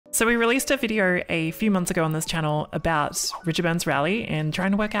So we released a video a few months ago on this channel about Richard Burns Rally and trying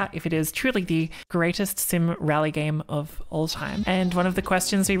to work out if it is truly the greatest sim rally game of all time. And one of the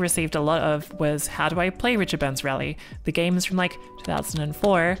questions we received a lot of was, how do I play Richard Burns Rally? The game is from like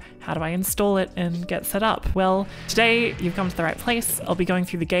 2004. How do I install it and get set up? Well, today you've come to the right place. I'll be going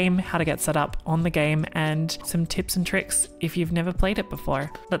through the game, how to get set up on the game, and some tips and tricks if you've never played it before.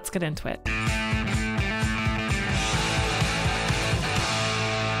 Let's get into it.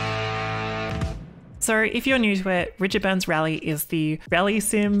 So if you're new to it, Richard Burns Rally is the rally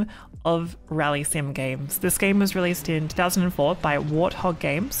sim of rally sim games. This game was released in 2004 by Warthog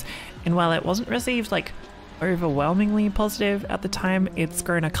Games, and while it wasn't received like overwhelmingly positive at the time, it's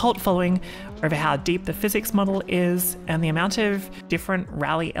grown a cult following over how deep the physics model is and the amount of different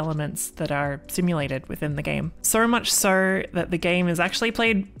rally elements that are simulated within the game. So much so that the game is actually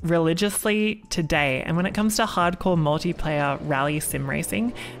played religiously today, and when it comes to hardcore multiplayer rally sim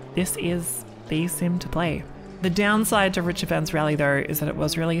racing, this is the sim to play. The downside to Richard Burns Rally though is that it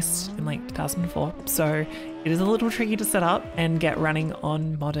was released in like 2004, so it is a little tricky to set up and get running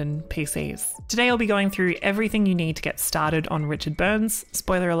on modern PCs. Today I'll be going through everything you need to get started on Richard Burns.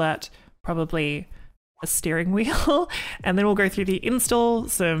 Spoiler alert, probably a steering wheel, and then we'll go through the install,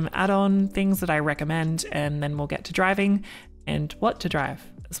 some add-on things that I recommend, and then we'll get to driving and what to drive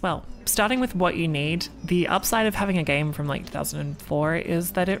as well. Starting with what you need, the upside of having a game from like 2004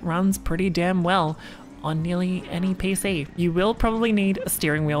 is that it runs pretty damn well on nearly any PC. You will probably need a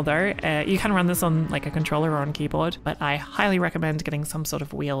steering wheel though. You can run this on like a controller or on keyboard, but I highly recommend getting some sort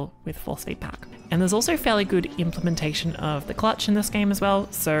of wheel with force feedback. And there's also fairly good implementation of the clutch in this game as well,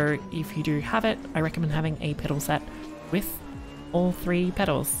 so if you do have it, I recommend having a pedal set with all 3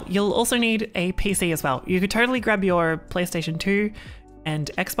 pedals. You'll also need a PC as well. You could totally grab your PlayStation 2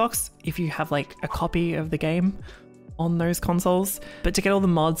 and Xbox if you have like a copy of the game on those consoles, but to get all the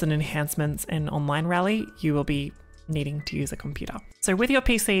mods and enhancements in online rally, you will be needing to use a computer. So with your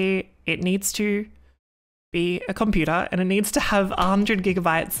PC, it needs to be a computer and it needs to have 100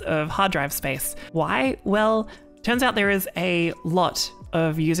 gigabytes of hard drive space. Why? Well, turns out there is a lot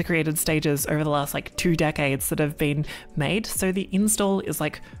of user-created stages over the last like 2 decades that have been made, so the install is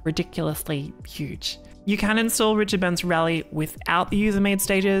like ridiculously huge. You can install Richard Burns Rally without the user-made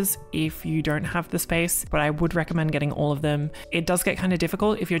stages if you don't have the space, but I would recommend getting all of them. It does get kind of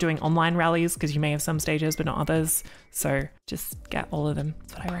difficult if you're doing online rallies because you may have some stages but not others, so just get all of them.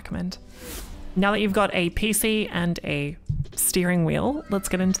 That's what I recommend. Now that you've got a PC and a steering wheel, let's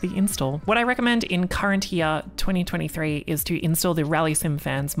get into the install. What I recommend in current year 2023 is to install the Rally Sim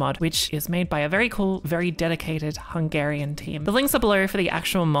Fans mod, which is made by a very cool, very dedicated Hungarian team. The links are below for the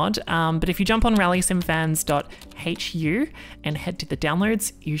actual mod, but if you jump on rallysimfans.hu and head to the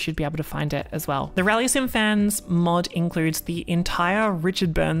downloads, you should be able to find it as well. The Rally Sim Fans mod includes the entire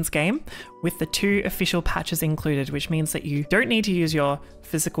Richard Burns game with the 2 official patches included, which means that you don't need to use your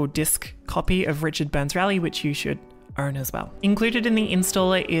physical disc copy of Richard Burns Rally, which you should own as well. Included in the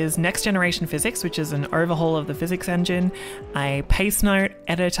installer is next generation physics, which is an overhaul of the physics engine, a pace note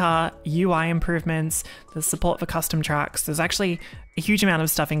editor, UI improvements, the support for custom tracks. There's actually a huge amount of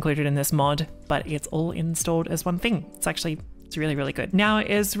stuff included in this mod, but it's all installed as one thing. It's really, really good. Now,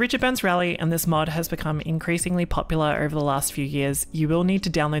 as Richard Burns Rally and this mod has become increasingly popular over the last few years, you will need to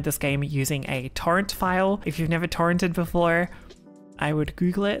download this game using a torrent file. If you've never torrented before, I would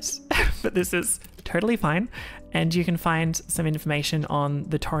Google it, but this is totally fine. And you can find some information on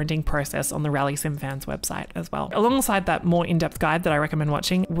the torrenting process on the Rally Sim Fans website as well. Alongside that more in-depth guide that I recommend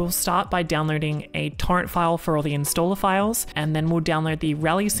watching, we'll start by downloading a torrent file for all the installer files, and then we'll download the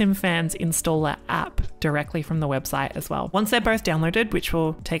Rally Sim Fans installer app directly from the website as well. Once they're both downloaded, which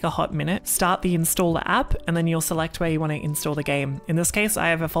will take a hot minute, start the installer app, and then you'll select where you want to install the game. In this case, I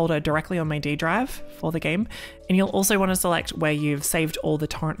have a folder directly on my D drive for the game, and you'll also want to select where you've saved all the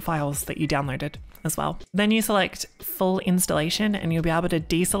torrent files that you downloaded as well. Then you select full installation and you'll be able to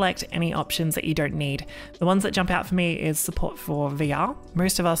deselect any options that you don't need. The ones that jump out for me is support for VR.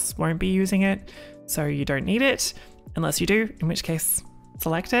 Most of us won't be using it, so you don't need it unless you do, in which case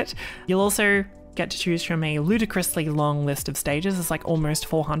select it. You'll also get to choose from a ludicrously long list of stages. It's like almost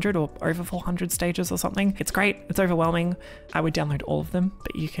 400 or over 400 stages or something. It's great. It's overwhelming. I would download all of them,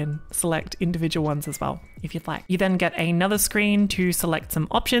 but you can select individual ones as well if you'd like. You then get another screen to select some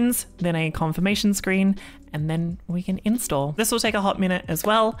options, then a confirmation screen, and then we can install. This will take a hot minute as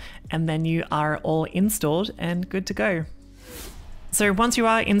well, and then you are all installed and good to go. So once you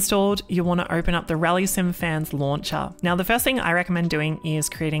are installed, you'll want to open up the Rally Sim Fans launcher. Now, the first thing I recommend doing is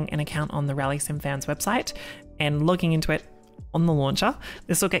creating an account on the Rally Sim Fans website and logging into it on the launcher.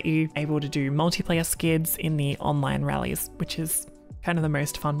 This will get you able to do multiplayer skids in the online rallies, which is kind of the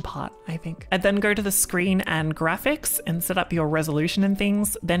most fun part, I think. And then go to the screen and graphics and set up your resolution and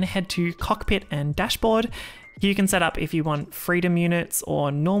things. Then head to cockpit and dashboard. You can set up if you want freedom units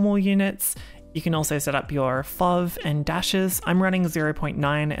or normal units. You can also set up your FOV and dashes. I'm running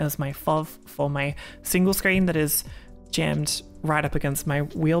 0.9 as my FOV for my single screen that is jammed right up against my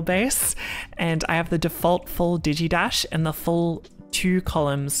wheelbase. And I have the default full DigiDash and the full 2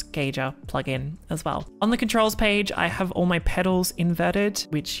 columns gauger plugin as well. On the controls page, I have all my pedals inverted,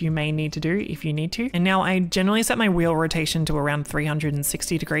 which you may need to do if you need to. And now I generally set my wheel rotation to around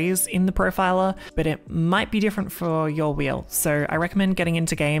 360 degrees in the profiler, but it might be different for your wheel. So I recommend getting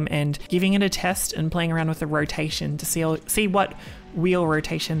into game and giving it a test and playing around with the rotation to see what wheel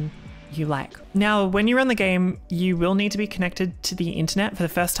rotation you like. Now, when you run the game, you will need to be connected to the internet for the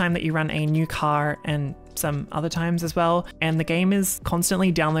first time that you run a new car and some other times as well. And the game is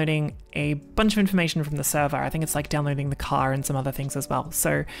constantly downloading a bunch of information from the server. I think it's like downloading the car and some other things as well.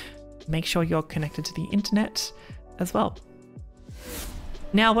 So make sure you're connected to the internet as well.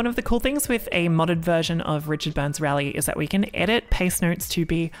 Now, one of the cool things with a modded version of Richard Burns Rally is that we can edit pace notes to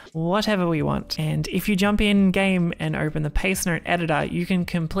be whatever we want. And if you jump in game and open the pace note editor, you can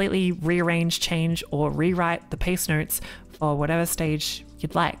completely rearrange, change, or rewrite the pace notes for whatever stage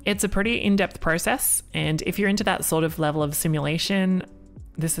you'd like. It's a pretty in-depth process, and if you're into that sort of level of simulation,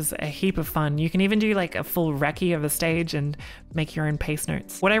 this is a heap of fun. You can even do like a full recce of a stage and make your own pace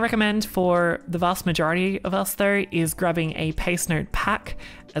notes. What I recommend for the vast majority of us though is grabbing a pace note pack,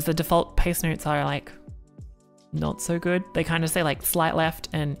 as the default pace notes are like not so good. They kind of say like slight left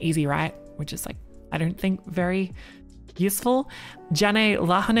and easy right, which is like, I don't think very useful. Janne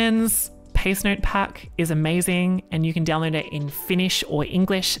Lahanen's pace note pack is amazing, and you can download it in Finnish or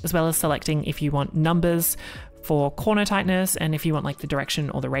English, as well as selecting if you want numbers for corner tightness and if you want like the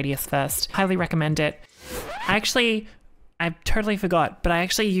direction or the radius first. Highly recommend it. I totally forgot, but I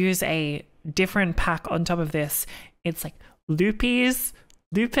actually use a different pack on top of this. It's like Lupus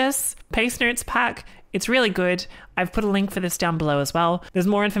pace notes pack. It's really good. I've put a link for this down below as well. There's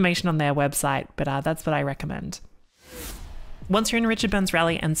more information on their website, but that's what I recommend. Once you're in Richard Burns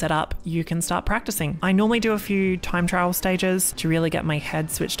Rally and set up, you can start practicing. I normally do a few time trial stages to really get my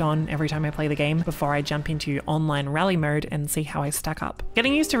head switched on every time I play the game before I jump into online rally mode and see how I stack up.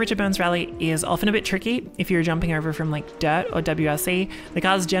 Getting used to Richard Burns Rally is often a bit tricky if you're jumping over from like dirt or WRC. The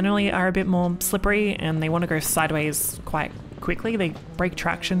cars generally are a bit more slippery and they want to go sideways quite quickly. They break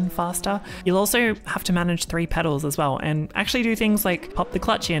traction faster. You'll also have to manage 3 pedals as well, and actually do things like pop the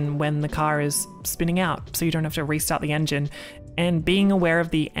clutch in when the car is spinning out so you don't have to restart the engine. And being aware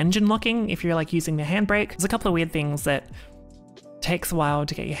of the engine locking if you're like using the handbrake. There's a couple of weird things that takes a while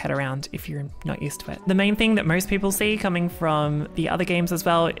to get your head around if you're not used to it. The main thing that most people see coming from the other games as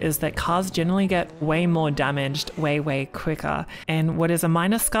well is that cars generally get way more damaged way quicker. And what is a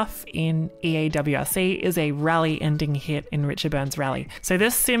minor scuff in EA WRC is a rally ending hit in Richard Burns Rally. So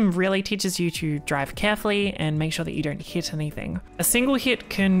this sim really teaches you to drive carefully and make sure that you don't hit anything. A single hit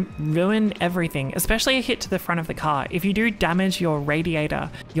can ruin everything, especially a hit to the front of the car. If you do damage your radiator,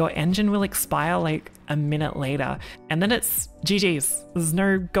 your engine will expire like a minute later, and then it's GG's. There's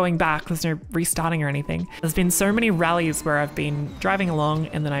no going back, there's no restarting or anything. There's been so many rallies where I've been driving along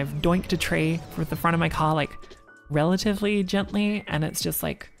and then I've doinked a tree with the front of my car like relatively gently, and it's just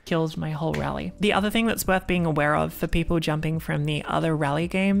like killed my whole rally. The other thing that's worth being aware of for people jumping from the other rally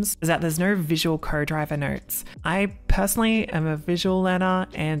games is that there's no visual co-driver notes. I personally am a visual learner,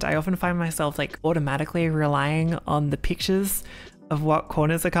 and I often find myself like automatically relying on the pictures of what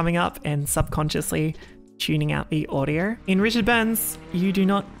corners are coming up and subconsciously tuning out the audio. In Richard Burns, you do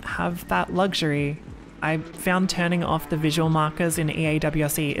not have that luxury. I found turning off the visual markers in EA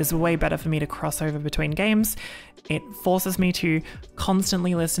WRC is way better for me to cross over between games. It forces me to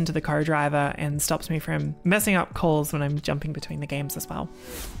constantly listen to the co-driver and stops me from messing up calls when I'm jumping between the games as well.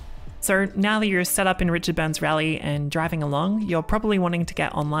 So now that you're set up in Richard Burns Rally and driving along, you're probably wanting to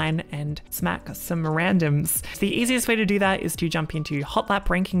get online and smack some randoms. The easiest way to do that is to jump into Hot Lap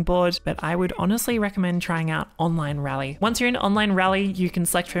Ranking Board, but I would honestly recommend trying out Online Rally. Once you're in Online Rally, you can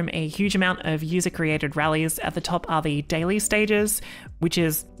select from a huge amount of user-created rallies. At the top are the daily stages, which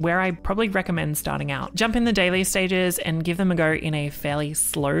is where I probably recommend starting out. Jump in the daily stages and give them a go in a fairly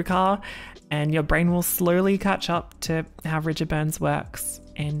slow car, and your brain will slowly catch up to how Richard Burns works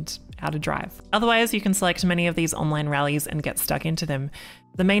and how to drive. Otherwise, you can select many of these online rallies and get stuck into them.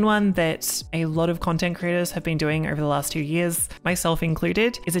 The main one that a lot of content creators have been doing over the last 2 years, myself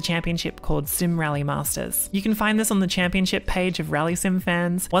included, is a championship called Sim Rally Masters. You can find this on the championship page of Rally Sim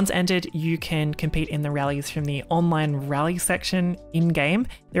fans. Once entered, you can compete in the rallies from the online rally section in-game.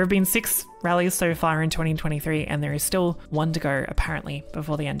 There have been 6 rallies so far in 2023, and there is still 1 to go apparently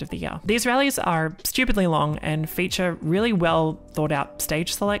before the end of the year. These rallies are stupidly long and feature really well thought out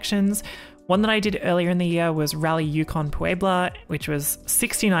stage selections. One that I did earlier in the year was Rally Yukon Puebla, which was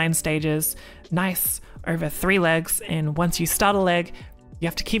 69 stages, nice, over 3 legs, and once you start a leg, you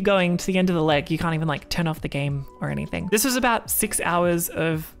have to keep going to the end of the leg. You can't even like turn off the game or anything. This was about 6 hours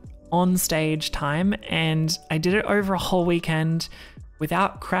of on-stage time, and I did it over a whole weekend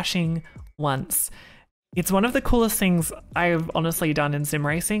without crashing once. It's one of the coolest things I've honestly done in sim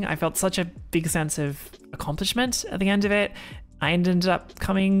racing. I felt such a big sense of accomplishment at the end of it. I ended up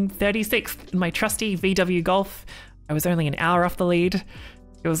coming 36th in my trusty VW Golf. I was only an hour off the lead.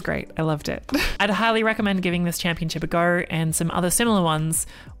 It was great. I loved it. I'd highly recommend giving this championship a go and some other similar ones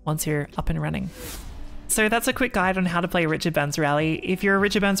once you're up and running. So that's a quick guide on how to play Richard Burns Rally. If you're a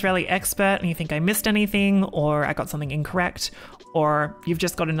Richard Burns Rally expert and you think I missed anything, or I got something incorrect, or you've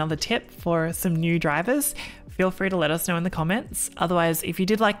just got another tip for some new drivers, feel free to let us know in the comments. Otherwise, if you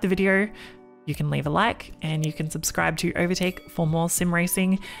did like the video, you can leave a like and you can subscribe to Overtake for more sim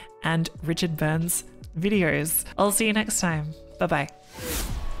racing and Richard Burns videos. I'll see you next time. Bye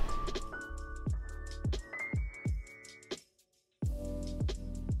bye.